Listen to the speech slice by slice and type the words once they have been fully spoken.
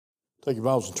Take your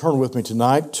Bibles and turn with me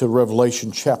tonight to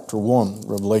Revelation chapter 1.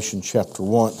 Revelation chapter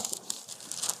 1.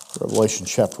 Revelation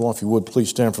chapter 1. If you would, please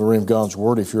stand for the reading of God's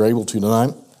Word if you're able to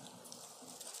tonight.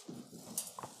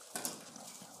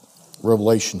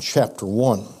 Revelation chapter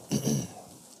 1.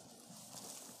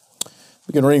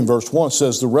 Begin reading verse 1. It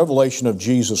says, "The revelation of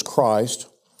Jesus Christ,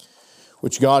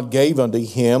 which God gave unto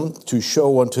him to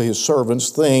show unto his servants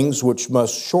things which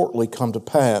must shortly come to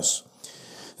pass.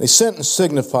 They sent and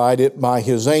signified it by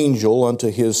his angel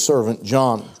unto his servant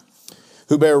John,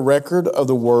 who bare record of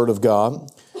the word of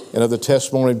God, and of the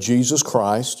testimony of Jesus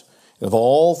Christ, and of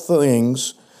all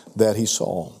things that he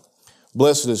saw.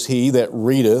 Blessed is he that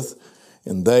readeth,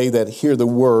 and they that hear the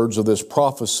words of this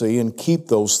prophecy, and keep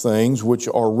those things which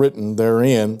are written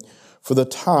therein, for the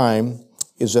time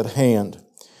is at hand.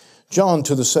 John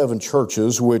to the seven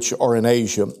churches which are in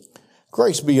Asia,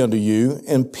 grace be unto you,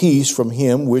 and peace from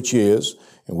him which is,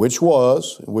 and which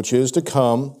was, and which is to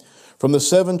come, from the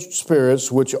seven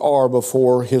spirits which are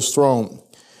before his throne,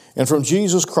 and from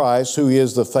Jesus Christ, who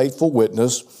is the faithful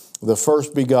witness, the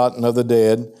first begotten of the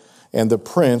dead, and the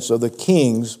prince of the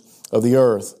kings of the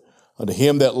earth. Unto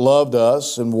him that loved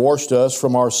us, and washed us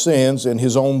from our sins in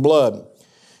his own blood,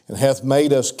 and hath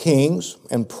made us kings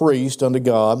and priests unto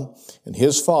God, and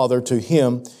his Father, to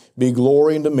him be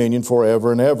glory and dominion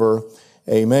forever and ever.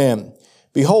 Amen.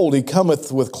 Behold, he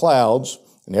cometh with clouds,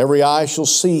 and every eye shall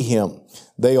see him.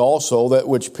 They also that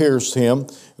which pierced him,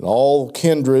 and all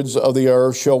kindreds of the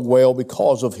earth shall wail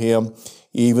because of him.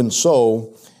 Even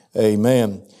so,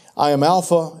 amen. I am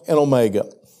Alpha and Omega,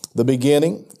 the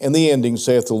beginning and the ending,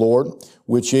 saith the Lord,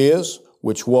 which is,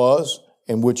 which was,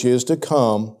 and which is to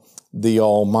come, the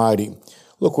Almighty."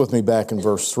 Look with me back in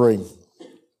verse 3.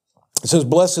 It says,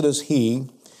 "Blessed is he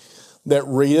that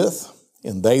readeth,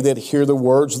 and they that hear the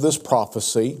words of this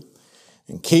prophecy,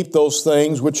 and keep those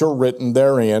things which are written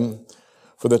therein,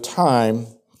 for the time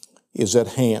is at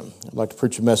hand." I'd like to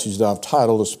preach a message that I've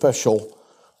titled, "A Special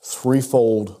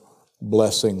Threefold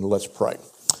Blessing." Let's pray.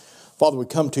 Father, we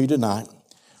come to you tonight.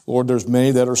 Lord, there's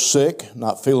many that are sick,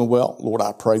 not feeling well. Lord,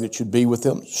 I pray that you'd be with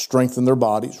them, strengthen their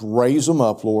bodies, raise them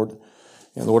up, Lord.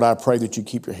 And Lord, I pray that you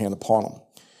keep your hand upon them.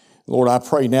 Lord, I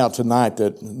pray now tonight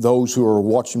that those who are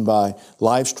watching by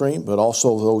live stream, but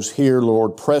also those here,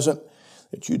 Lord, present,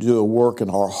 that you do a work in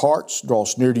our hearts, draw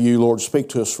us near to you, Lord. Speak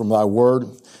to us from thy word.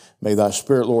 May thy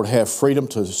Spirit, Lord, have freedom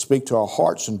to speak to our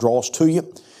hearts and draw us to you.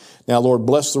 Now, Lord,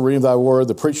 bless the reading of thy word,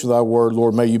 the preaching of thy word.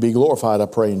 Lord, may you be glorified, I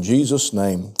pray in Jesus'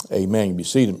 name. Amen. You be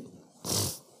seated.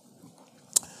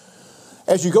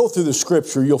 As you go through the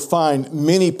scripture, you'll find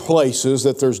many places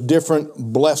that there's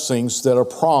different blessings that are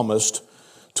promised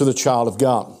to the child of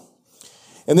God.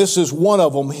 And this is one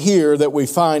of them here that we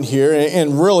find here.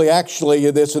 And really, actually,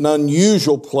 it's an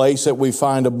unusual place that we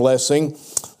find a blessing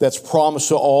that's promised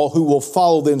to all who will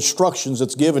follow the instructions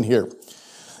that's given here.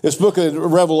 This book of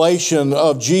Revelation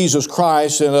of Jesus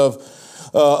Christ and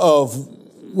of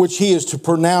which he is to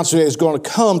pronounce is going to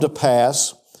come to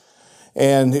pass.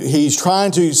 And he's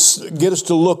trying to get us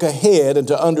to look ahead and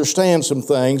to understand some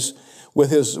things with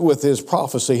his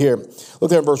prophecy here. Look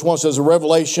there in verse 1. It says, "The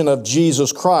revelation of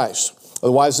Jesus Christ,"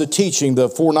 otherwise the teaching, the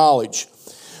foreknowledge,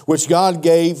 "which God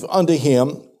gave unto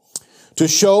him to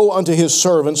show unto his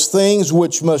servants things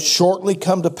which must shortly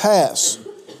come to pass.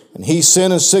 And he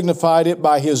sent and signified it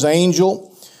by his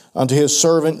angel unto his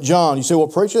servant John." You say, "Well,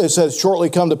 preacher, it says shortly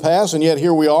come to pass, and yet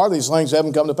here we are. These things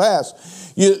haven't come to pass."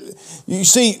 You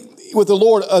see, with the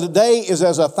Lord, a day is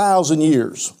as 1,000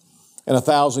 years, and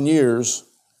 1,000 years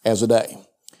as a day.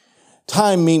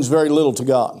 Time means very little to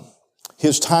God.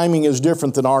 His timing is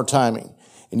different than our timing.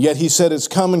 And yet he said it's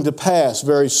coming to pass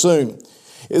very soon.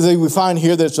 We find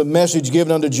here that it's a message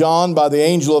given unto John by the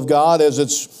angel of God as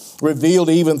it's revealed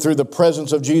even through the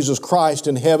presence of Jesus Christ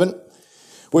in heaven,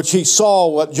 which he saw,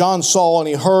 what John saw and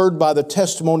he heard by the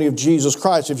testimony of Jesus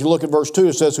Christ. If you look at verse 2,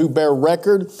 it says, "Who bear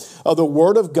record of the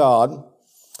word of God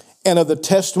and of the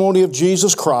testimony of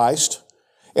Jesus Christ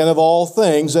and of all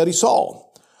things that he saw."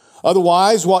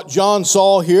 Otherwise, what John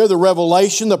saw here, the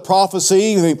revelation, the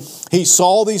prophecy, he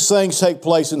saw these things take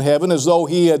place in heaven as though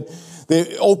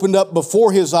they opened up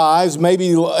before his eyes.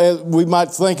 Maybe we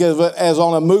might think of it as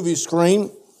on a movie screen.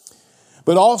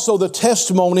 But also the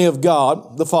testimony of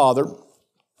God, the Father,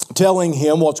 telling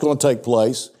him what's going to take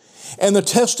place. And the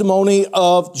testimony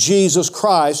of Jesus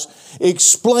Christ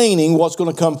explaining what's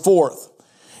going to come forth.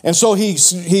 And so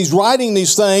he's writing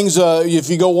these things, if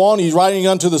you go on, he's writing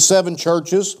unto the seven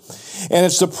churches. And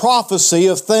it's the prophecy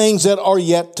of things that are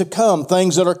yet to come,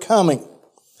 things that are coming.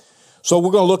 So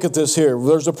we're going to look at this here.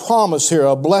 There's a promise here,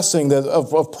 a blessing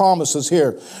of promises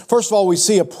here. First of all, we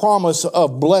see a promise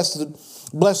of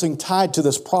blessing tied to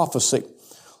this prophecy.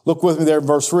 Look with me there in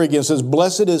verse 3 again. It says,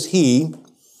 "Blessed is he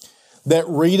that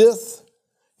readeth,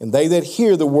 and they that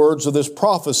hear the words of this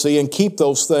prophecy, and keep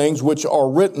those things which are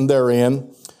written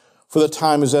therein, for the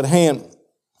time is at hand."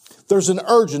 There's an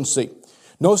urgency.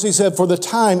 Notice he said, for the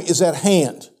time is at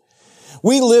hand.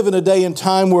 We live in a day and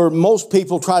time where most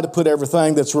people try to put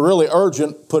everything that's really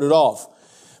urgent, put it off.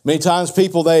 Many times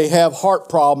people, they have heart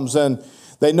problems and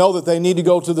they know that they need to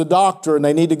go to the doctor and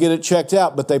they need to get it checked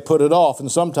out, but they put it off,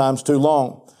 and sometimes too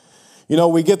long. You know,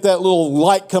 we get that little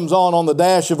light comes on the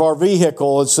dash of our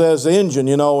vehicle. It says engine,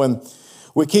 and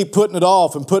we keep putting it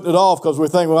off because we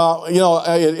think, well,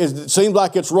 it seems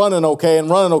like it's running okay.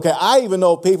 I even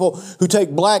know people who take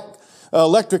black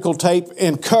electrical tape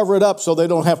and cover it up so they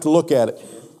don't have to look at it.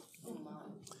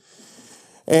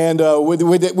 And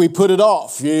we put it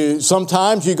off.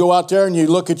 Sometimes you go out there and you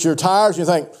look at your tires and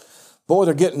you think, boy,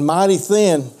 they're getting mighty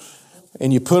thin.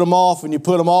 And you put them off,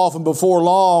 and before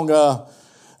long,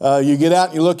 you get out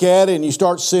and you look at it and you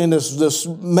start seeing this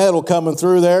metal coming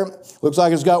through there. Looks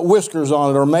like it's got whiskers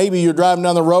on it. Or maybe you're driving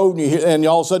down the road and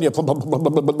all of a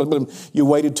sudden you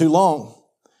waited too long.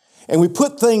 And we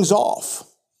put things off.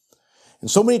 And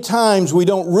so many times we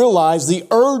don't realize the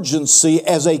urgency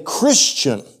as a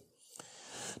Christian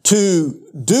to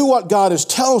do what God is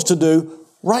telling us to do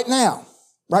right now.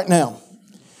 Right now.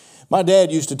 My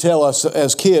dad used to tell us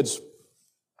as kids,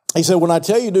 he said, when I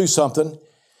tell you to do something,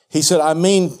 he said, I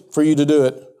mean for you to do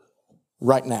it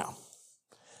right now.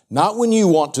 Not when you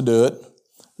want to do it,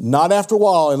 not after a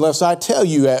while, unless I tell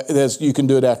you that you can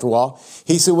do it after a while.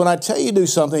 He said, when I tell you to do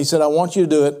something, he said, I want you to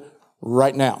do it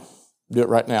right now. Do it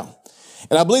right now.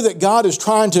 And I believe that God is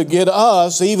trying to get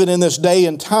us, even in this day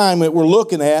and time that we're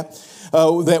looking at,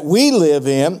 that we live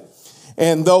in.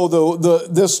 And though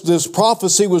this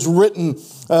prophecy was written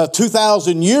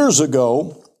 2,000 years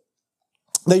ago,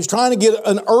 that He's trying to get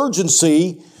an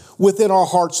urgency within our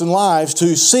hearts and lives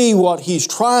to see what He's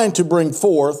trying to bring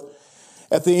forth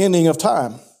at the ending of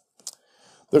time.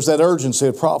 There's that urgency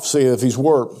of prophecy of His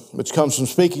Word, which comes from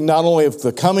speaking not only of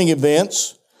the coming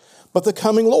events, but the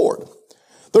coming Lord.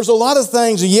 There's a lot of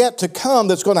things yet to come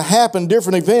that's going to happen,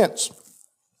 different events.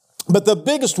 But the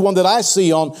biggest one that I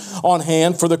see on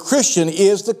hand for the Christian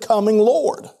is the coming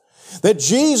Lord. That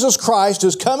Jesus Christ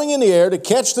is coming in the air to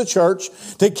catch the church,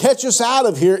 to catch us out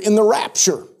of here in the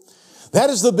rapture. That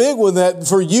is the big one that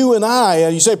for you and I,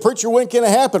 and you say, preacher, when can it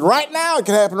happen? Right now, it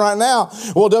can happen right now.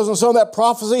 Well, doesn't some of that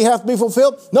prophecy have to be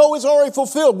fulfilled? No, it's already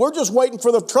fulfilled. We're just waiting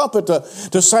for the trumpet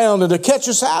to sound and to catch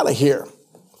us out of here.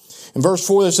 In verse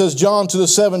 4, it says, John to the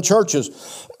 7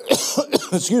 churches.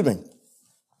 Excuse me.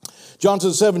 John to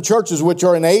the 7 churches which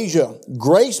are in Asia.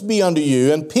 Grace be unto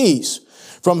you and peace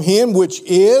from Him which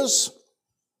is,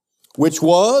 which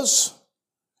was,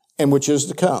 and which is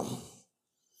to come.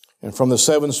 And from the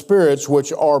 7 spirits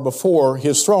which are before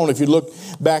His throne. If you look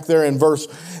back there in verse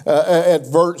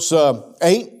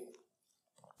 8,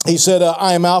 He said,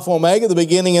 I am Alpha and Omega, the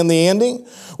beginning and the ending,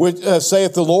 which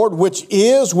saith the Lord, which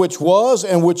is, which was,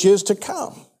 and which is to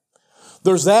come.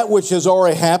 There's that which has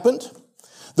already happened.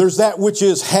 There's that which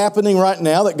is happening right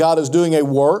now, that God is doing a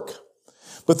work.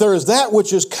 But there is that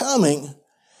which is coming.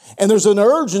 And there's an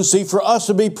urgency for us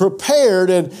to be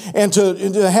prepared and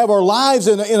to have our lives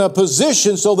in a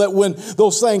position so that when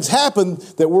those things happen,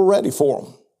 that we're ready for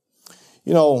them.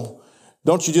 You know,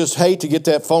 don't you just hate to get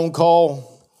that phone call?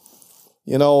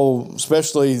 You know,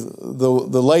 especially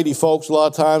the lady folks, a lot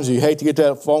of times you hate to get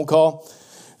that phone call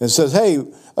and it says, hey,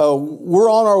 we're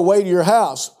on our way to your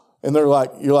house. And you're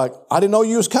like, I didn't know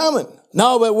you was coming.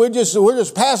 No, but we're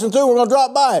just passing through. We're going to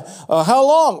drop by. How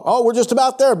long? Oh, we're just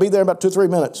about there. Be there in about 2-3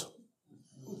 minutes.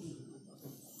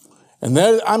 And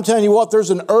there, I'm telling you what, there's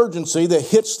an urgency that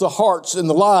hits the hearts and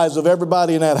the lives of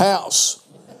everybody in that house.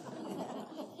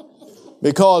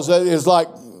 Because it's like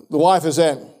the wife is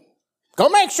saying, go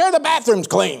make sure the bathroom's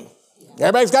clean.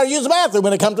 Everybody's got to use the bathroom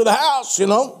when they come to the house, you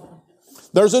know.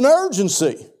 There's an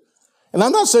urgency. And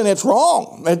I'm not saying it's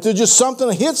wrong. It's just something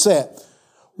that hits that.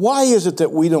 Why is it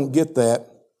that we don't get that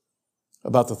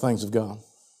about the things of God?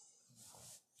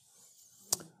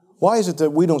 Why is it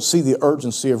that we don't see the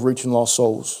urgency of reaching lost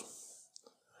souls?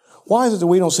 Why is it that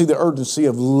we don't see the urgency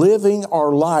of living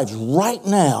our lives right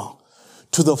now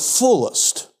to the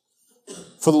fullest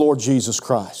for the Lord Jesus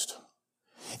Christ?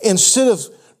 Instead of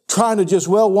trying to just,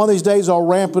 well, one of these days I'll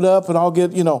ramp it up and I'll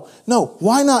get, no,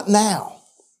 why not now?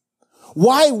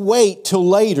 Why wait till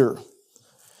later?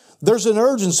 There's an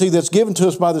urgency that's given to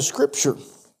us by the Scripture.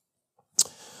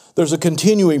 There's a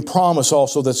continuing promise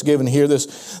also that's given here.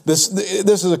 This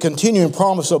is a continuing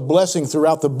promise of blessing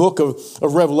throughout the book of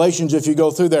Revelations if you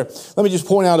go through there. Let me just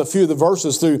point out a few of the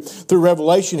verses through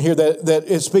Revelation here that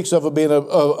it speaks of being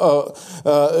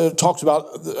it talks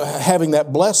about having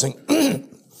that blessing.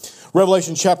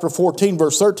 Revelation chapter 14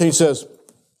 verse 13 says,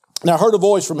 "Now I heard a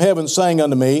voice from heaven saying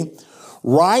unto me,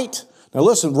 Write," now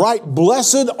listen, "Write,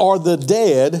 blessed are the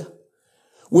dead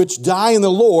which die in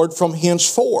the Lord from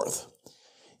henceforth.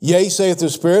 Yea, saith the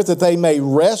Spirit, that they may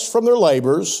rest from their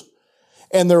labors,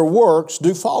 and their works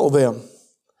do follow them."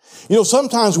 You know,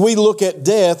 sometimes we look at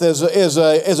death as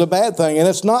a bad thing, and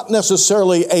it's not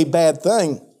necessarily a bad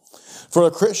thing for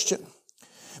a Christian.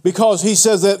 Because he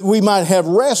says that we might have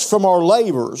rest from our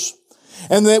labors,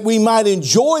 and that we might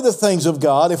enjoy the things of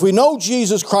God if we know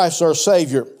Jesus Christ our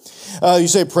Savior. You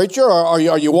say, "Preacher, are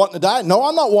you wanting to die?" No,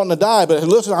 I'm not wanting to die, but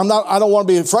listen, I don't want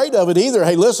to be afraid of it either.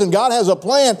 Hey, listen, God has a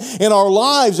plan in our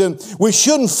lives, and we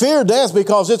shouldn't fear death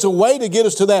because it's a way to get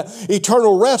us to that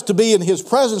eternal rest, to be in His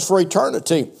presence for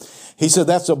eternity. He said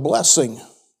that's a blessing.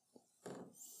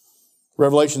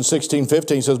 Revelation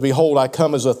 16:15 says, "Behold, I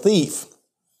come as a thief.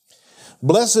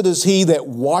 Blessed is he that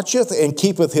watcheth and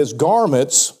keepeth his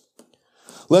garments,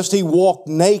 lest he walk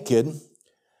naked,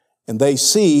 and they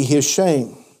see his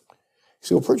shame." You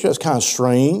say, "Well, preacher, that's kind of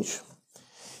strange."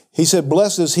 He said,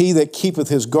 "Blessed is he that keepeth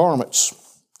his garments,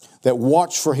 that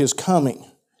watch for his coming."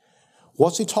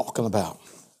 What's he talking about?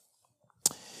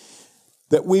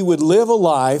 That we would live a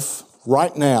life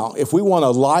right now, if we want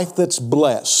a life that's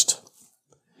blessed.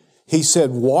 He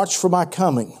said, "Watch for my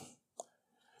coming."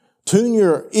 Tune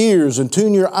your ears and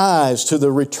tune your eyes to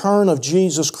the return of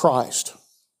Jesus Christ.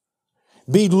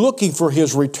 Be looking for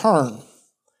His return.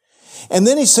 And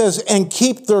then he says, "And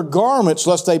keep their garments,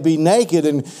 lest they be naked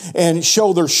and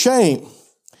show their shame."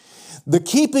 The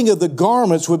keeping of the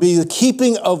garments would be the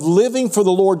keeping of living for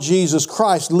the Lord Jesus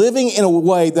Christ, living in a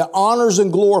way that honors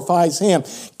and glorifies Him,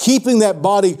 keeping that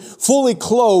body fully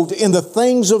clothed in the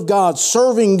things of God,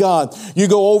 serving God. You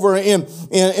go over in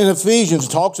Ephesians,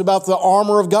 it talks about the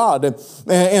armor of God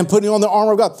and putting on the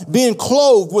armor of God, being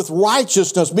clothed with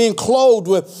righteousness, being clothed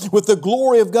with the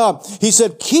glory of God. He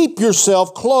said, keep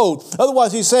yourself clothed.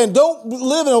 Otherwise, he's saying, don't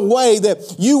live in a way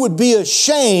that you would be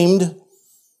ashamed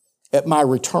at my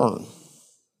return.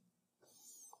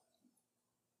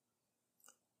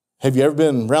 Have you ever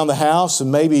been around the house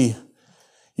and maybe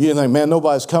you think, man,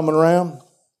 nobody's coming around?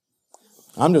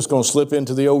 I'm just going to slip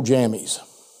into the old jammies.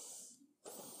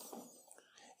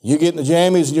 You get in the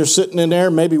jammies and you're sitting in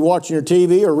there maybe watching your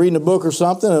TV or reading a book or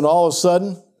something, and all of a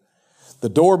sudden the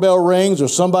doorbell rings or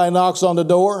somebody knocks on the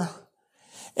door,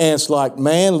 and it's like,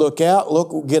 man, look out,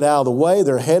 look, get out of the way.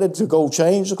 They're headed to go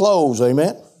change the clothes.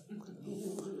 Amen?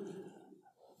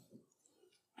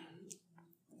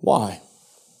 Why?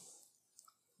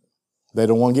 They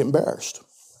don't want to get embarrassed.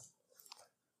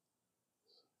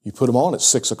 You put them on at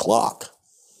 6 o'clock.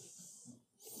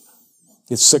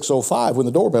 It's 6:05 when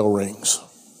the doorbell rings.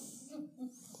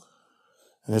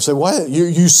 And they say, what?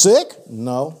 You sick?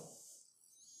 No.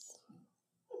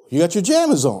 You got your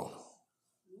jammies on?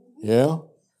 Yeah.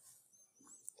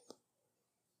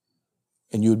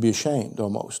 And you would be ashamed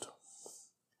almost.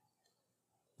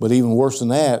 But even worse than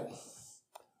that, the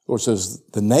Lord says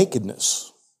the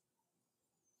nakedness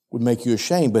would make you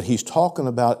ashamed. But He's talking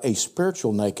about a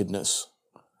spiritual nakedness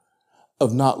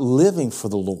of not living for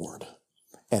the Lord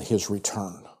at His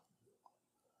return.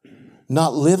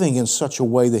 Not living in such a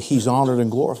way that He's honored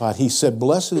and glorified. He said,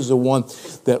 blessed is the one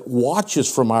that watches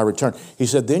for my return. He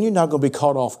said, then you're not going to be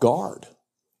caught off guard.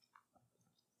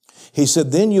 He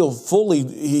said, then you'll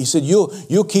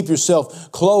keep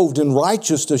yourself clothed in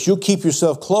righteousness. You'll keep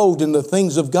yourself clothed in the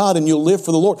things of God, and you'll live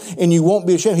for the Lord, and you won't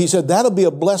be ashamed. He said, that'll be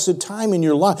a blessed time in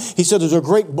your life. He said, there's a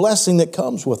great blessing that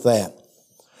comes with that.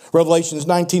 Revelations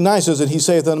 19:9 says, and He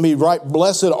saith unto me, right,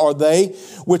 blessed are they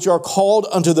which are called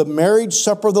unto the marriage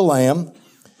supper of the Lamb.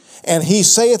 And He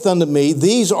saith unto me,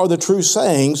 these are the true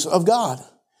sayings of God.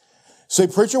 Say,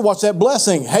 preacher, what's that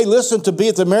blessing? Hey, listen, to be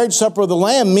at the marriage supper of the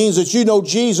Lamb means that you know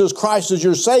Jesus Christ is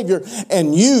your Savior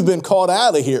and you've been caught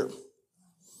out of here.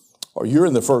 Or you're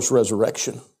in the first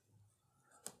resurrection.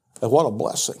 And what a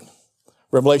blessing.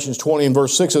 Revelations 20 and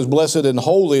verse 6 says, blessed and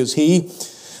holy is he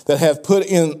that hath part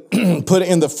in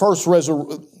the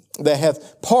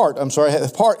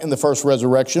first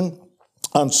resurrection.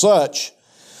 On such,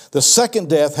 the second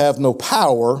death hath no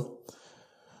power,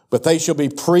 but they shall be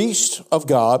priests of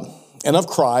God and of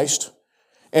Christ,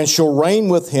 and shall reign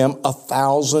with Him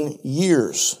 1,000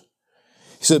 years.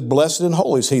 He said, blessed and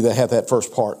holy is he that hath that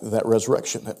first part of that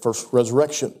resurrection, that first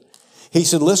resurrection. He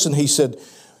said, listen, he said,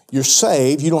 you're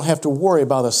saved. You don't have to worry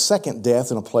about a second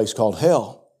death in a place called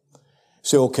hell.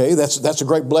 Say, okay, that's a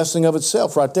great blessing of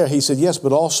itself right there. He said, yes,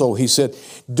 but also, he said,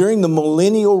 during the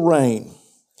millennial reign,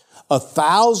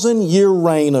 1,000-year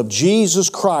reign of Jesus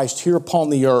Christ here upon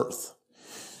the earth,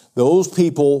 those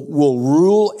people will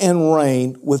rule and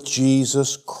reign with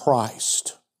Jesus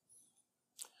Christ.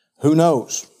 Who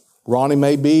knows? Ronnie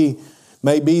may be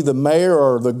the mayor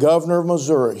or the governor of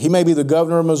Missouri. He may be the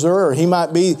governor of Missouri, or he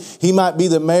might be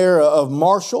the mayor of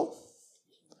Marshall.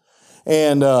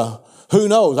 And who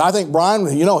knows? I think Brian,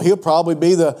 he'll probably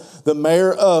be the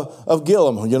mayor of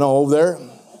Gillum, over there.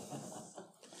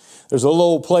 There's a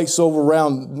little place over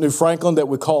around New Franklin that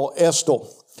we call Estill.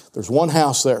 There's one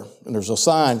house there, and there's a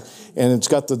sign, and it's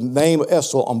got the name of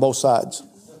Estill on both sides.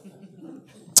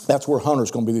 That's where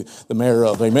Hunter's going to be the mayor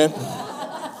of. Amen?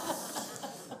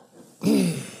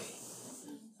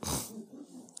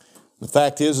 The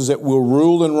fact is that we'll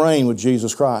rule and reign with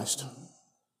Jesus Christ.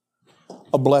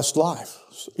 A blessed life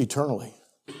eternally.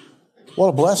 What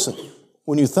a blessing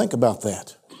when you think about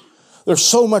that. There's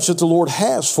so much that the Lord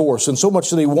has for us and so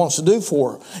much that He wants to do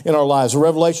for in our lives.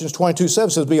 Revelations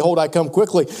 22:7 says, behold, I come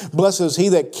quickly. Blessed is he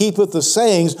that keepeth the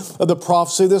sayings of the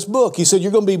prophecy of this book. He said,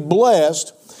 you're going to be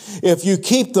blessed if you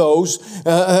keep those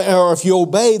or if you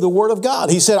obey the Word of God.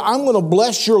 He said, I'm going to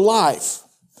bless your life.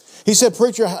 He said,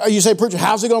 preacher, you say, preacher,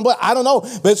 how's He going to bless? I don't know,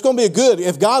 but it's going to be good.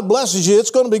 If God blesses you,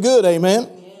 it's going to be good. Amen.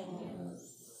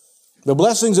 The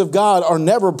blessings of God are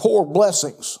never poor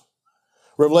blessings.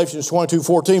 Revelation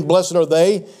 22:14, blessed are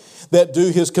they that do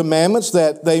His commandments,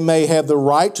 that they may have the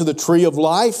right to the tree of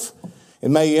life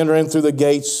and may enter in through the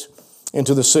gates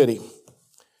into the city.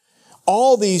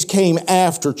 All these came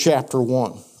after chapter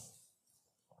 1.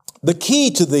 The key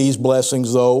to these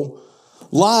blessings, though,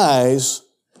 lies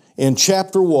in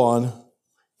chapter 1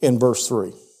 in verse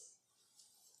 3.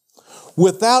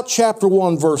 Without chapter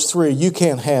 1, verse 3, you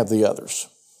can't have the others.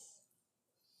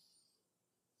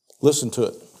 Listen to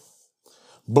it.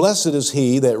 Blessed is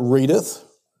he that readeth,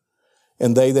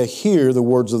 and they that hear the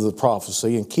words of the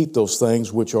prophecy, and keep those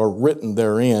things which are written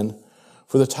therein,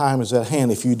 for the time is at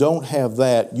hand. If you don't have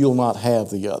that, you'll not have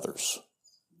the others.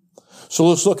 So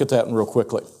let's look at that real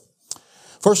quickly.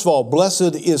 First of all,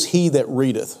 blessed is he that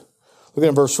readeth. Look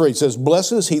at verse 3. It says,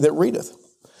 blessed is he that readeth.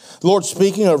 The Lord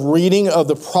speaking of reading of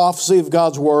the prophecy of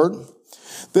God's Word.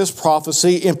 This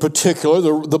prophecy in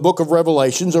particular, the book of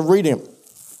Revelations, of reading.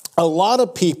 A lot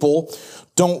of people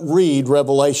don't read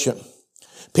Revelation.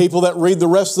 People that read the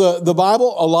rest of the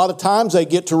Bible, a lot of times they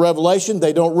get to Revelation,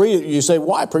 they don't read it. You say,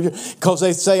 why, preacher? Because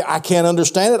they say, I can't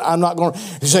understand it. I'm not going to.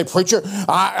 You say, preacher,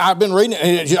 I've been reading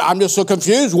it. I'm just so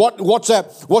confused. What's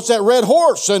that red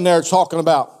horse in there talking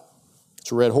about?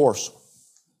 It's a red horse.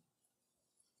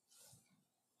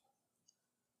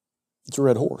 It's a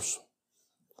red horse.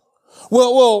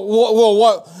 Well,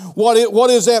 what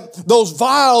is that? Those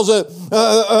vials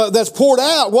that's poured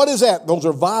out, what is that? Those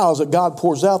are vials that God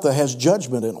pours out that has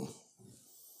judgment in them.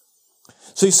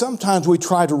 See, sometimes we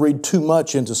try to read too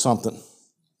much into something.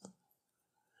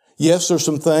 Yes, there's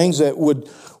some things that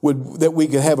that we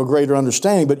could have a greater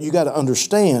understanding, but you got to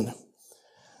understand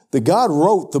that God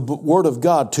wrote the Word of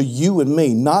God to you and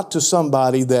me, not to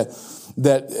somebody that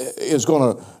is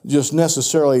going to just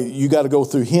necessarily, you got to go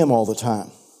through him all the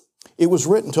time. It was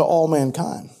written to all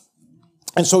mankind.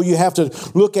 And so you have to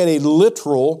look at a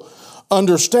literal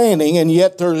understanding, and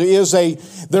yet there is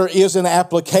an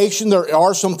application. There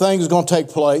are some things going to take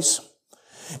place.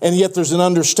 And yet there's an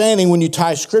understanding when you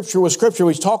tie Scripture with Scripture.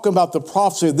 He's talking about the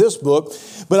prophecy of this book,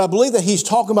 but I believe that he's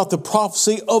talking about the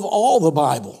prophecy of all the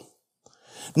Bible.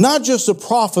 Not just the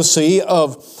prophecy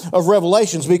of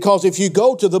Revelations, because if you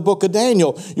go to the book of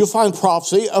Daniel, you'll find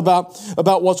prophecy about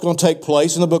what's going to take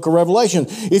place in the book of Revelation.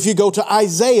 If you go to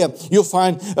Isaiah, you'll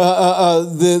find the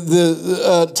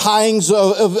tyings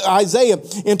of Isaiah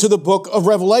into the book of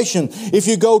Revelation. If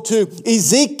you go to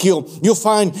Ezekiel, you'll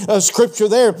find a scripture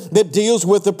there that deals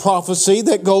with the prophecy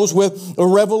that goes with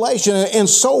Revelation, and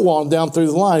so on down through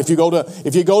the line. If you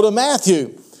go to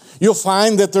Matthew, you'll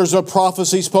find that there's a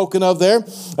prophecy spoken of there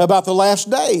about the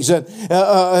last days.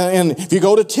 And if you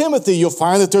go to Timothy, you'll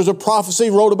find that there's a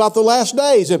prophecy wrote about the last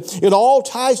days. It all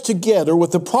ties together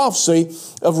with the prophecy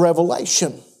of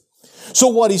Revelation. So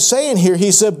what he's saying here,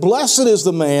 he said, blessed is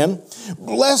the man,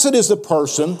 blessed is the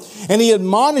person, and he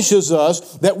admonishes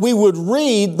us that we would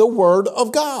read the Word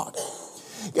of God.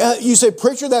 You say,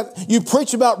 preacher, that you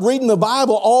preach about reading the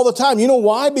Bible all the time. You know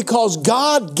why? Because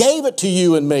God gave it to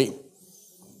you and me.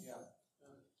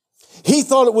 He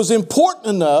thought it was important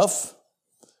enough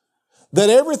that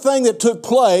everything that took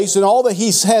place and all that he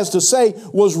has to say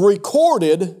was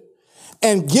recorded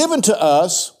and given to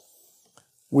us.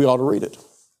 We ought to read it.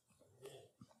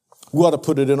 We ought to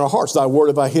put it in our hearts. Thy word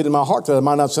have I hid in my heart that I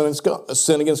might not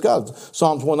sin against God.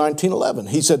 Psalms 119:11.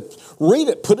 He said, read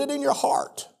it, put it in your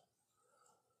heart.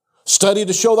 Study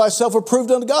to show thyself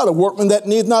approved unto God, a workman that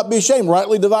needeth not be ashamed,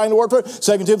 rightly dividing the word.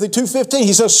 2 Timothy 2:15,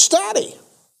 he says, study.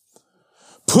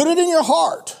 Put it in your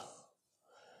heart.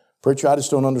 Preacher, I just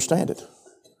don't understand it.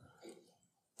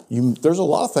 There's a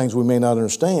lot of things we may not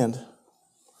understand,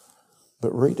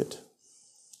 but read it.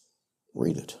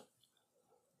 Read it.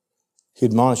 He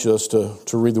admonishes us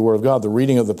to read the Word of God. The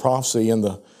reading of the prophecy and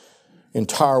the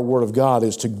entire Word of God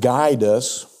is to guide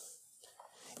us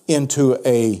into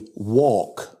a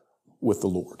walk with the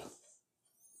Lord.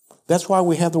 That's why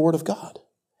we have the Word of God.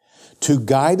 To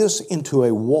guide us into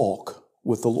a walk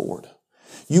with the Lord.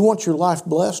 You want your life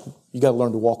blessed, you got to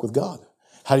learn to walk with God.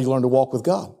 How do you learn to walk with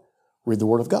God? Read the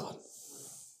Word of God.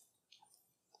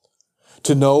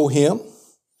 To know Him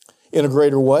in a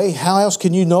greater way, how else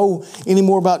can you know any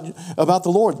more about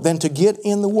the Lord than to get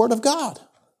in the Word of God?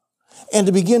 And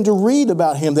to begin to read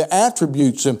about Him, the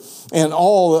attributes and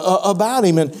all about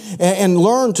Him, and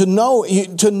learn to know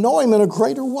Him in a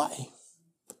greater way.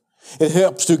 It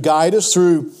helps to guide us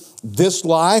through this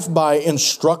life by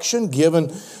instruction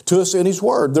given to us in His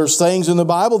Word. There's things in the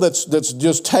Bible that's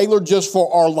just tailored just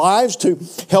for our lives to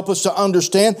help us to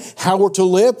understand how we're to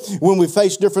live when we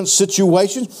face different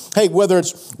situations. Hey, whether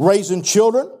it's raising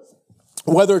children,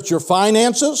 whether it's your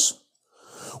finances,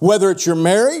 whether it's your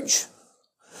marriage,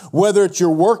 whether it's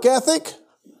your work ethic,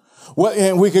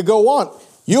 and we could go on.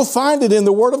 You'll find it in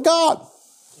the Word of God.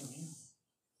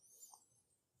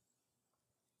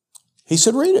 He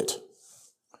said, read it.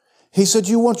 He said,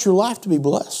 you want your life to be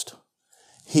blessed.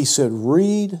 He said,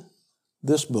 read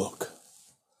this book.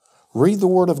 Read the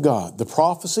Word of God. The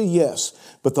prophecy, yes,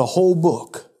 but the whole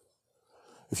book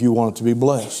if you want it to be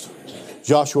blessed.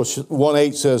 Joshua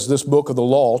 1:8 says, this book of the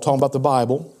law, talking about the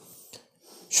Bible,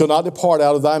 shall not depart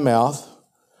out of thy mouth,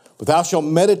 but thou shalt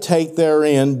meditate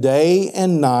therein day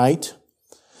and night,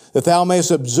 that thou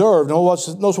mayest observe, notice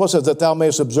what it says, that thou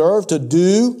mayest observe to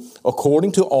do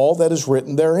according to all that is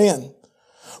written therein.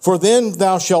 For then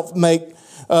thou shalt make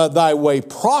thy way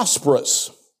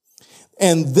prosperous,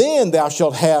 and then thou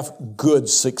shalt have good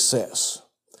success.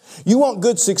 You want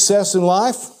good success in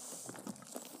life?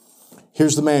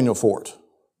 Here's the manual for it.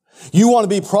 You want to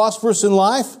be prosperous in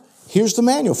life? Here's the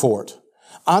manual for it.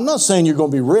 I'm not saying you're going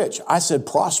to be rich. I said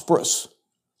prosperous.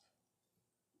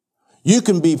 You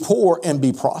can be poor and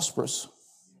be prosperous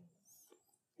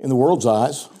in the world's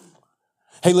eyes.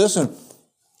 Hey, listen,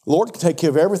 the Lord can take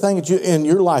care of everything in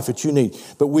your life that you need,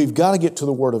 but we've got to get to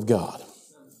the Word of God.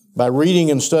 By reading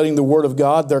and studying the Word of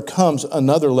God, there comes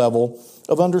another level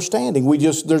of understanding.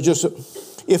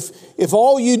 If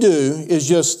all you do is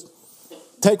just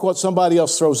take what somebody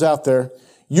else throws out there,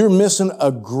 you're missing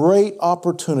a great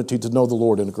opportunity to know the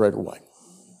Lord in a greater way.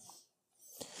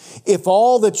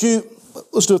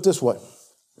 Let's do it this way.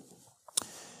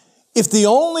 If the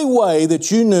only way that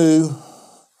you knew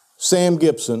Sam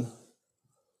Gibson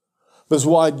was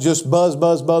why just buzz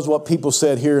what people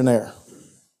said here and there,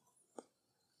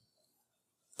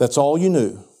 that's all you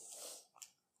knew.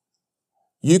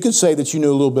 You could say that you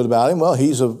knew a little bit about him. Well,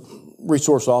 he's a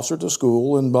resource officer at the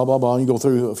school and blah, blah, blah, and you go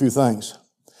through a few things.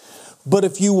 But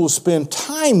if you will spend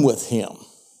time with him,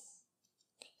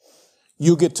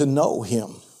 you'll get to know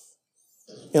him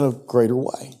in a greater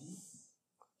way.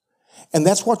 And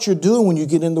that's what you're doing when you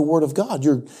get in the Word of God.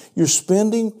 You're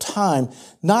spending time,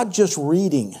 not just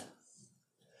reading.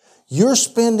 You're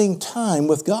spending time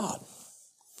with God.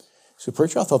 So,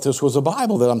 preacher, I thought this was a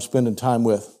Bible that I'm spending time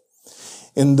with.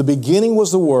 In the beginning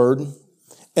was the Word,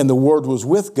 and the Word was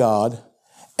with God,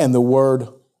 and the Word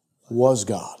was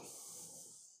God.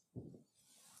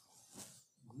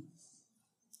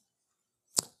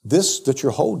 This that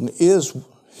you're holding is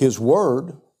His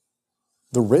Word,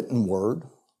 the written Word.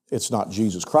 It's not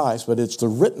Jesus Christ, but it's the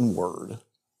written Word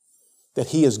that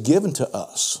He has given to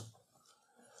us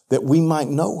that we might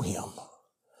know Him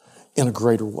in a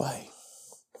greater way.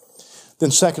 Then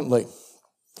secondly,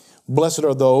 blessed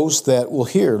are those that will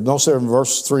hear. Notice there in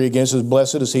verse 3 again, it says,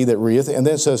 blessed is he that readeth. And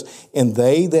then it says, and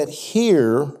they that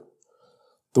hear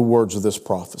the words of this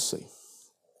prophecy.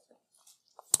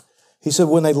 He said,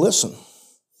 when they listen,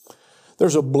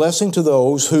 there's a blessing to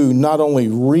those who not only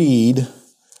read,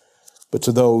 but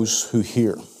to those who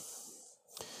hear.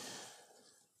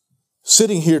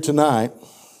 Sitting here tonight,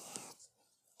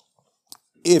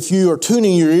 if you are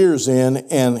tuning your ears in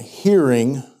and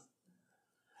hearing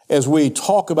as we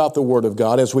talk about the Word of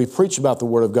God, as we preach about the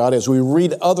Word of God, as we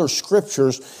read other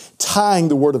scriptures tying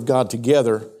the Word of God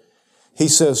together, he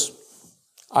says,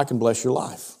 I can bless your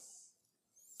life.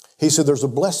 He said there's a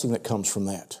blessing that comes from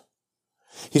that.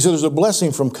 He said there's a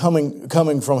blessing from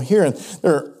coming from hearing.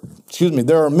 There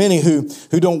are many who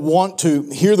don't want to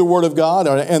hear the Word of God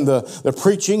and the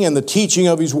preaching and the teaching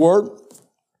of His Word.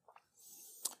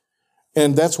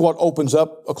 And that's what opens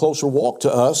up a closer walk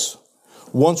to us.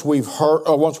 Once we've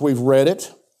read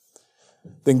it,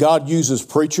 then God uses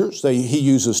preachers. He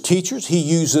uses teachers. He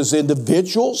uses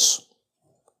individuals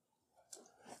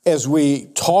as we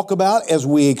talk about, as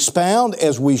we expound,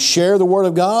 as we share the Word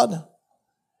of God,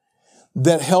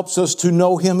 that helps us to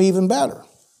know Him even better.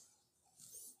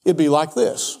 It'd be like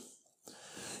this.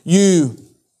 You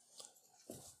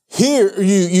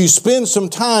spend some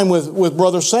time with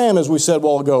Brother Sam, as we said a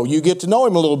while ago. You get to know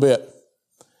him a little bit.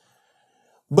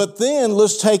 But then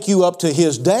let's take you up to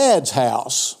his dad's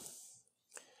house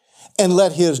and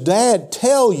let his dad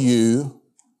tell you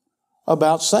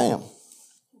about Sam.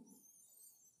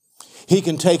 He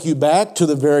can take you back to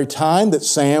the very time that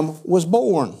Sam was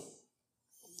born.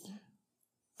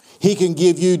 He can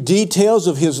give you details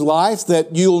of his life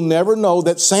that you'll never know,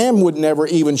 that Sam would never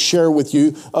even share with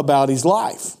you about his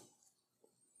life.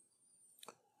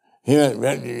 Yeah,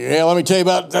 let me tell you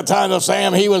about the time of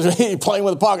Sam. He was playing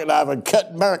with a pocket knife and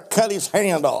cut his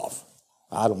hand off.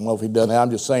 I don't know if he'd done that.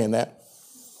 I'm just saying that.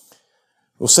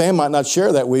 Well, Sam might not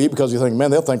share that with you because you think,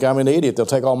 man, they'll think I'm an idiot. They'll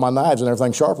take all my knives and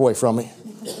everything sharp away from me.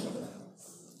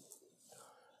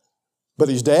 But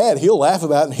his dad, he'll laugh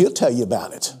about it and he'll tell you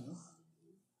about it.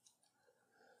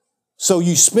 So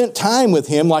you spent time with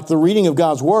him, like the reading of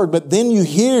God's Word, but then you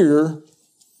hear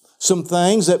some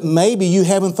things that maybe you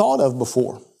haven't thought of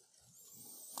before.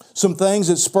 Some things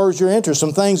that spurs your interest,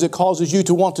 some things that causes you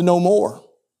to want to know more.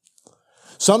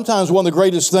 Sometimes one of the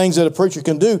greatest things that a preacher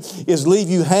can do is leave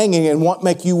you hanging and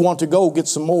make you want to go get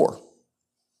some more.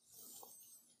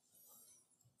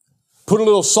 Put a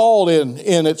little salt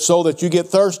in it so that you get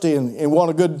thirsty and want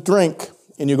a good drink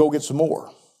and you go get some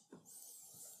more.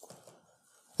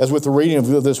 As with the reading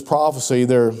of this prophecy,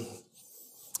 in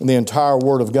the entire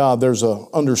Word of God, there's an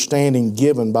understanding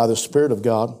given by the Spirit of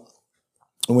God,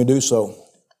 and we do so.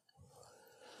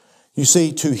 You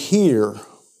see, to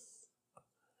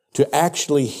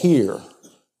actually hear,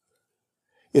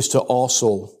 is to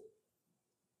also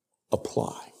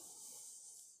apply.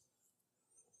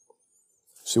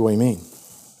 See what I mean?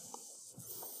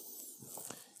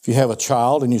 If you have a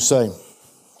child and you say,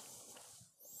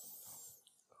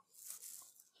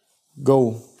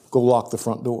 go lock the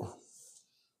front door.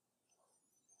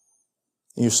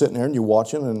 And you're sitting there and you're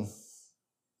watching and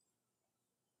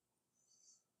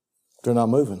they're not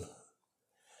moving.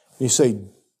 You say,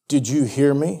 did you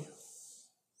hear me?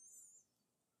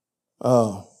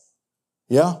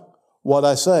 Yeah? What'd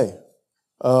I say?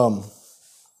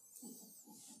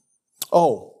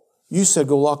 You said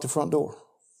go lock the front door.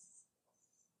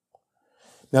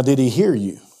 Now, did he hear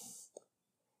you?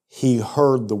 He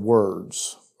heard the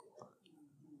words,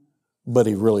 but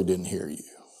he really didn't hear you.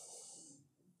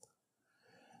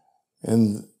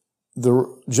 And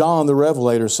John the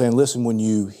Revelator is saying, listen, when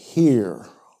you hear,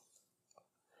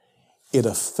 it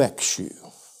affects you.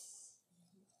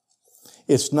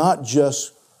 It's not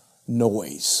just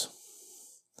noise.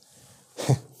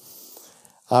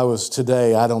 I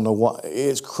don't know what,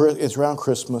 it's around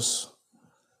Christmas,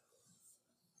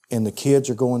 and the kids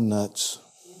are going nuts.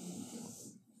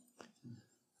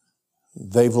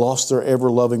 They've lost their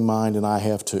ever-loving mind, and I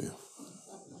have too.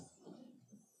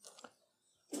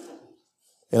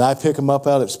 And I pick them up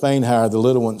out at Spainhire, the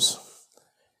little ones.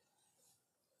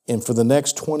 And for the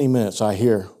next 20 minutes, I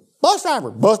hear, bus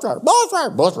driver, bus driver, bus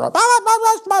driver, bus driver,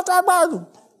 bus driver.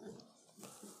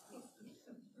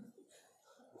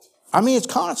 I mean, it's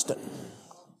constant.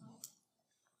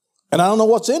 And I don't know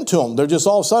what's into them. They're just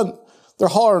all of a sudden, they're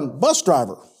hollering bus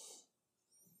driver.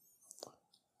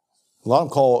 A lot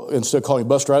of them instead of calling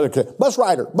bus driver, they call bus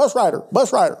rider, bus rider,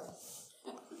 bus rider.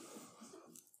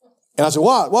 And I said,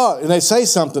 what? And they say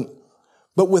something.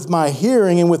 But with my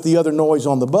hearing and with the other noise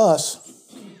on the bus,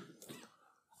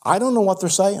 I don't know what they're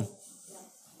saying.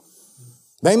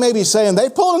 They may be saying, they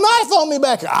pulled a knife on me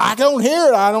back here. I don't hear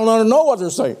it. I don't know what they're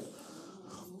saying.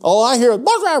 All I hear is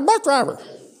bus driver.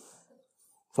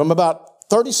 From about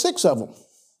 36 of them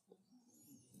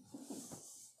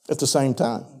at the same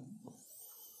time.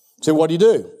 So what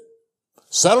do?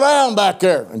 Settle down back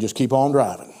there and just keep on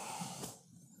driving.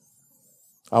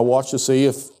 I watch to see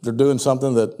if they're doing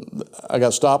something that I got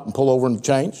to stop and pull over and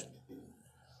change.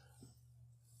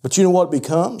 But you know what it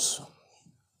becomes?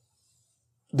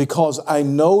 Because I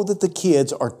know that the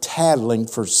kids are tattling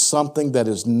for something that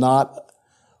is not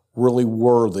really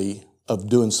worthy of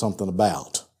doing something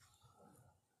about.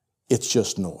 It's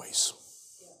just noise.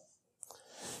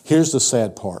 Here's the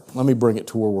sad part. Let me bring it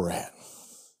to where we're at.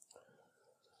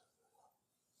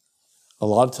 A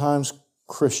lot of times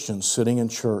Christians sitting in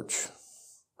church,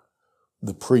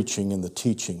 the preaching and the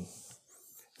teaching,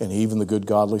 and even the good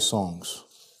godly songs,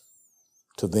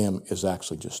 to them is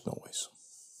actually just noise.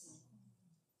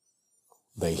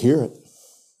 They hear it,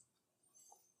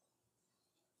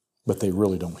 but they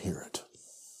really don't hear it.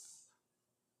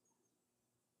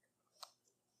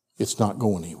 It's not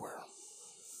going anywhere.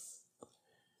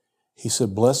 He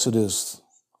said, blessed is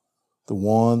the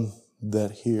one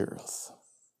that heareth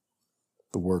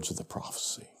the words of the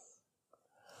prophecy.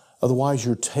 Otherwise,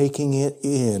 you're taking it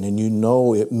in and you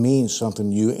know it means something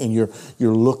to you and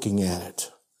you're looking at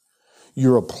it.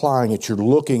 You're applying it. You're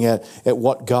looking at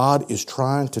what God is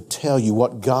trying to tell you, how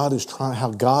God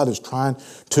is trying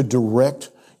to direct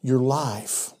your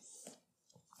life.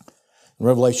 In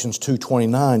Revelations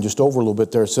 2:29, just over a little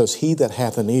bit there, it says, he that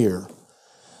hath an ear,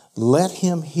 let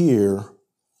him hear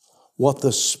what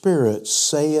the Spirit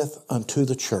saith unto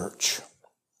the church.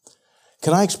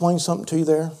 Can I explain something to you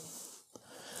there?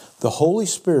 The Holy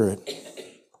Spirit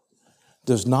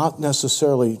does not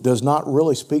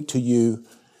really speak to you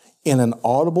in an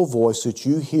audible voice that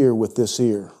you hear with this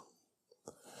ear.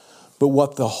 But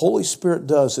what the Holy Spirit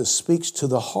does is speaks to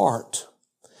the heart.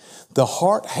 The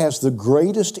heart has the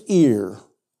greatest ear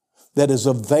that is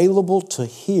available to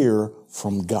hear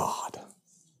from God.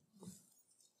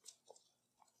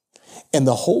 And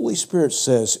the Holy Spirit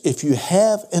says, if you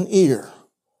have an ear,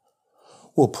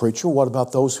 well, preacher, what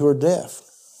about those who are deaf?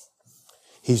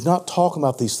 He's not talking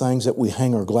about these things that we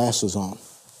hang our glasses on.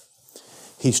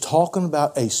 He's talking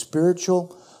about a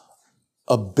spiritual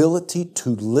ability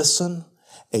to listen,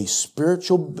 a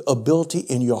spiritual ability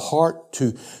in your heart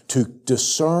to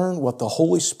discern what the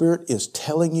Holy Spirit is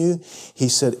telling you. He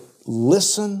said,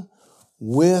 listen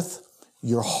with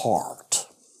your heart.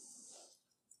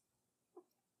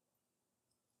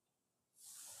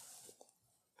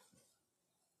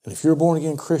 And if you're a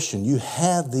born-again Christian, you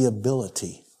have the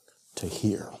ability to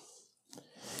hear.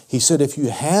 He said, if you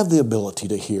have the ability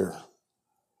to hear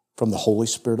from the Holy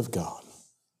Spirit of God.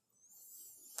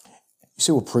 You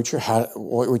say, well, preacher,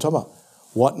 what are we talking about?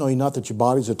 What, know ye not that your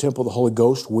body is a temple of the Holy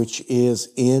Ghost, which is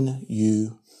in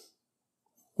you,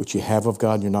 which you have of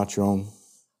God, and you're not your own.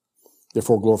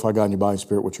 Therefore glorify God in your body and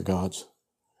spirit, which are God's.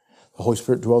 The Holy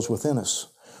Spirit dwells within us.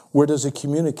 Where does He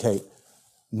communicate?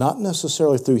 Not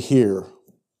necessarily through here,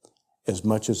 as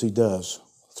much as He does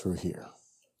through here.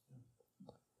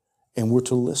 And we're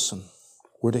to listen.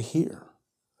 We're to hear.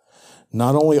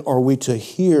 Not only are we to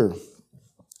hear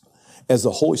as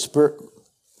the Holy Spirit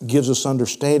gives us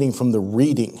understanding from the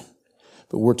reading,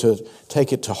 but we're to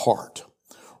take it to heart.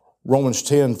 Romans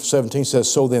 10:17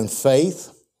 says, so then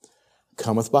faith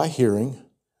cometh by hearing,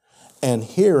 and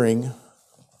hearing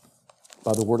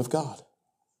by the Word of God.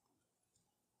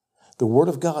 The Word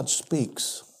of God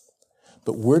speaks,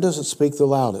 but where does it speak the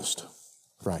loudest?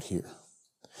 Right here.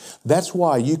 That's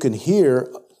why you can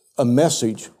hear a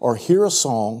message or hear a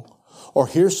song or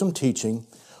hear some teaching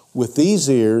with these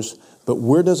ears, but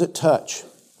where does it touch?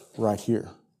 Right here.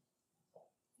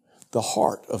 The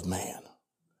heart of man.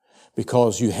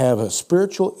 Because you have a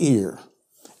spiritual ear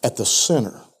at the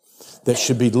center that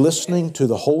should be listening to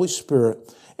the Holy Spirit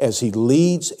as He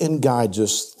leads and guides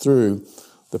us through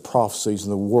the prophecies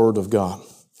and the Word of God.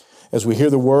 As we hear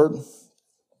the Word,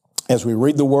 as we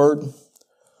read the Word,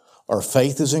 our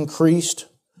faith is increased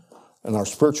and our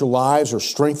spiritual lives are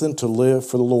strengthened to live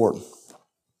for the Lord.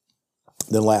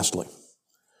 Then lastly,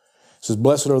 it says,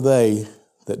 blessed are they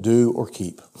that do or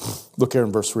keep. Look here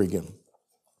in verse 3 again.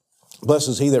 Blessed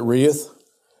is he that readeth,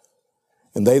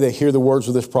 and they that hear the words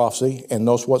of this prophecy, and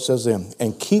notice what it says then,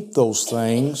 and keep those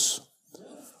things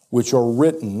which are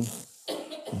written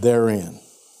therein.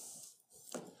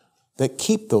 That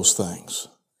keep those things.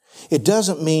 It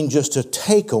doesn't mean just to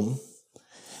take them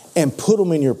and put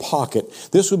them in your pocket.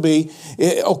 This would be,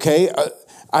 okay,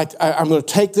 I'm going to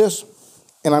take this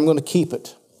and I'm going to keep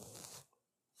it.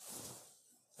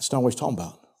 That's not what he's talking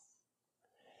about.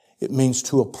 It means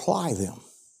to apply them.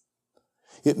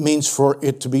 It means for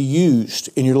it to be used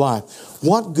in your life.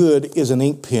 What good is an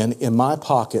ink pen in my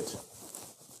pocket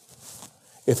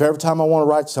if every time I want to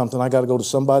write something, I got to go to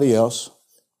somebody else?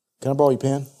 Can I borrow your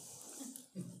pen?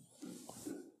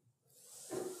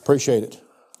 Appreciate it.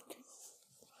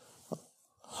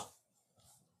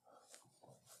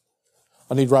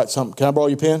 I need to write something. Can I borrow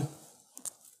your pen?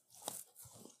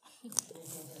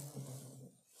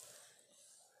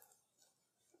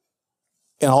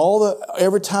 And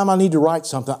every time I need to write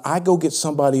something, I go get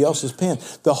somebody else's pen.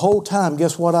 The whole time,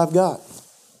 guess what I've got?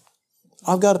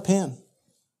 I've got a pen.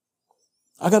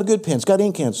 I got a good pen. It's got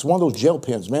ink in it. It's one of those gel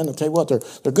pens, man. I'll tell you what,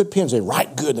 they're good pens. They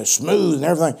write good. They're smooth and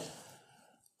everything.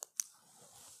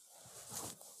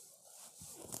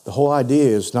 The whole idea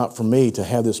is not for me to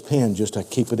have this pen just to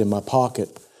keep it in my pocket.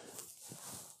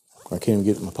 I can't even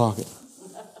get it in my pocket.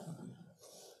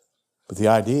 But the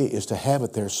idea is to have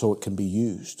it there so it can be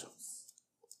used.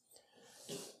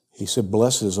 He said,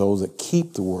 blessed is those that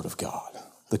keep the word of God,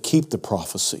 that keep the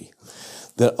prophecy,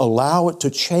 that allow it to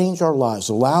change our lives,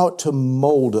 allow it to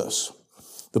mold us.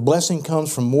 The blessing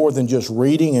comes from more than just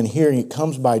reading and hearing. It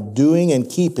comes by doing and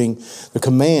keeping the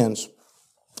commands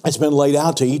that's been laid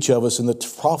out to each of us in the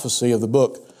prophecy of the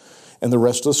book and the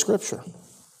rest of the Scripture.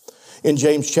 In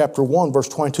James chapter 1, verse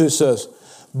 22, it says,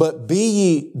 but be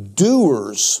ye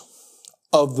doers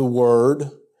of the word,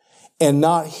 and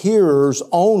not hearers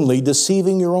only,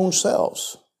 deceiving your own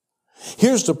selves.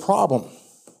 Here's the problem.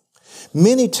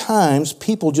 Many times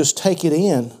people just take it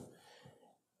in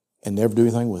and never do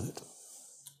anything with it.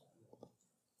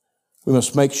 We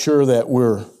must make sure that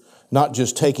we're not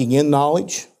just taking in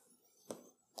knowledge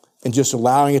and just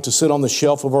allowing it to sit on the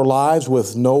shelf of our lives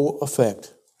with no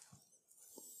effect.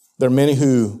 There are many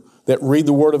that read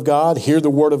the Word of God, hear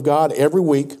the Word of God every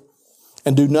week,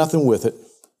 and do nothing with it.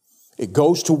 It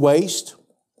goes to waste.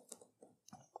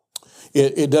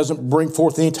 It doesn't bring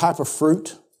forth any type of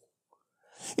fruit.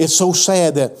 It's so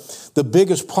sad that the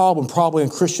biggest problem probably in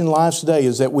Christian lives today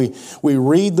is that we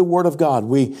read the Word of God.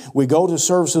 We go to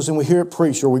services and we hear it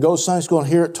preached, or we go to Sunday school and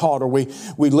hear it taught, or we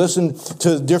listen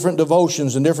to different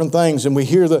devotions and different things, and we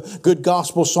hear the good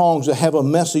gospel songs that have a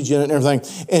message in it and everything,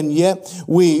 and yet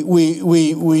we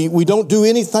don't do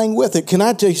anything with it. Can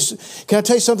I tell you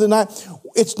something tonight?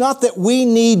 It's not that we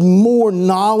need more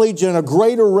knowledge and a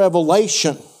greater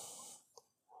revelation.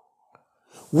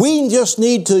 We just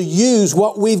need to use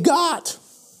what we've got.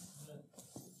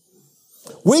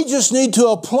 We just need to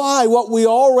apply what we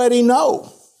already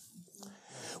know.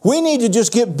 We need to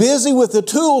just get busy with the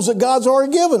tools that God's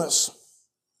already given us.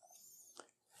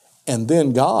 And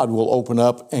then God will open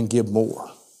up and give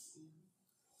more.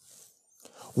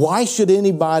 Why should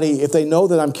anybody, if they know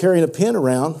that I'm carrying a pen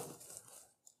around,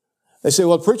 they say,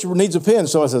 well, the preacher needs a pen.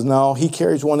 Someone says, no, he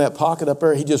carries one in that pocket up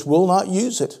there. He just will not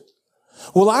use it.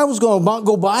 Well, I was going to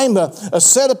go buy him a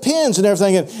set of pens and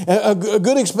everything, and a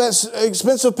good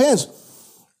expensive pens.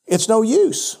 It's no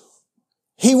use.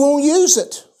 He won't use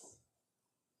it.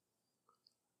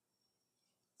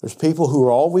 There's people who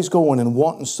are always going and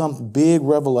wanting some big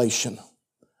revelation,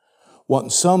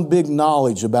 wanting some big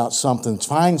knowledge about something,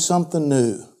 find something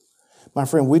new. My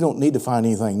friend, we don't need to find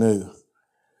anything new.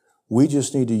 We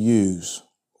just need to use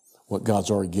what God's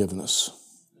already given us.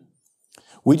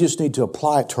 We just need to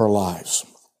apply it to our lives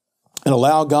and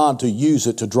allow God to use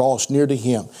it to draw us near to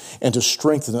Him and to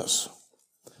strengthen us.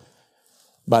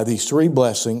 By these three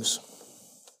blessings,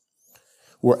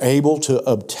 we're able to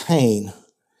obtain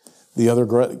the other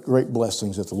great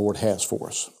blessings that the Lord has for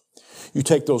us. You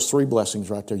take those three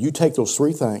blessings right there. You take those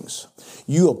three things.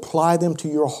 You apply them to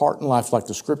your heart and life like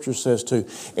the Scripture says to,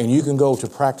 and you can go to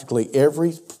practically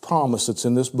every promise that's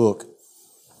in this book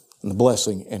and the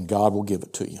blessing, and God will give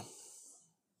it to you.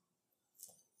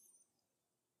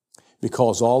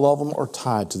 Because all of them are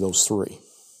tied to those three.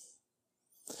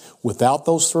 Without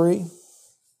those three,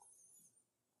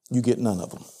 you get none of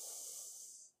them.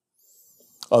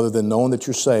 Other than knowing that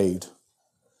you're saved,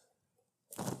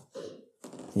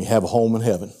 you have a home in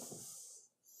heaven,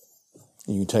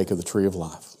 and you can take of the tree of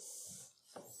life,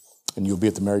 and you'll be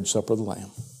at the marriage supper of the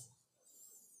Lamb.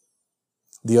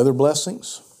 The other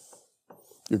blessings,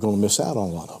 you're going to miss out on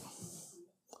a lot of them.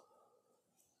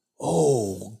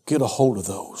 Oh, get a hold of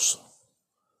those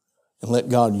and let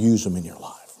God use them in your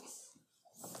life.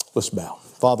 Let's bow.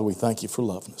 Father, we thank you for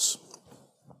loving us.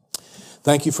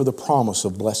 Thank you for the promise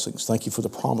of blessings. Thank you for the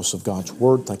promise of God's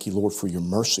word. Thank you, Lord, for your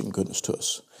mercy and goodness to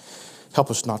us.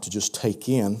 Help us not to just take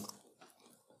in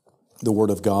the word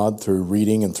of God through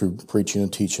reading and through preaching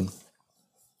and teaching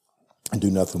and do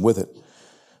nothing with it,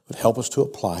 but help us to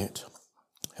apply it.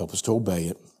 Help us to obey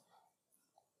it.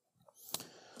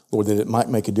 Lord, that it might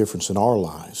make a difference in our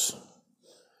lives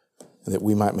and that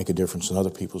we might make a difference in other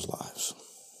people's lives.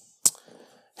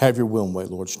 Have your will and way,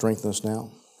 Lord. Strengthen us now.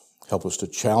 Help us to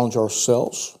challenge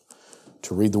ourselves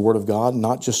to read the Word of God,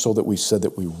 not just so that we said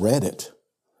that we read it,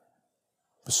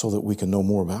 but so that we can know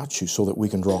more about you, so that we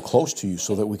can draw close to you,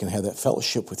 so that we can have that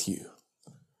fellowship with you.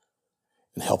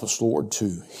 And help us, Lord,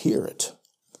 to hear it,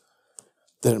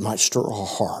 that it might stir our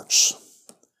hearts,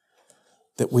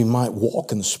 that we might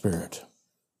walk in the Spirit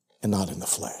and not in the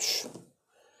flesh.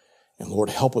 And Lord,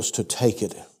 help us to take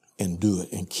it and do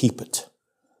it and keep it.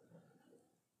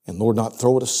 And Lord, not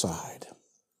throw it aside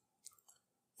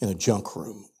in a junk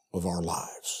room of our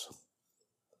lives.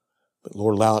 But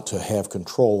Lord, allow it to have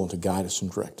control and to guide us and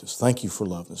direct us. Thank you for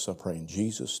loving us, I pray in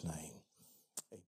Jesus' name.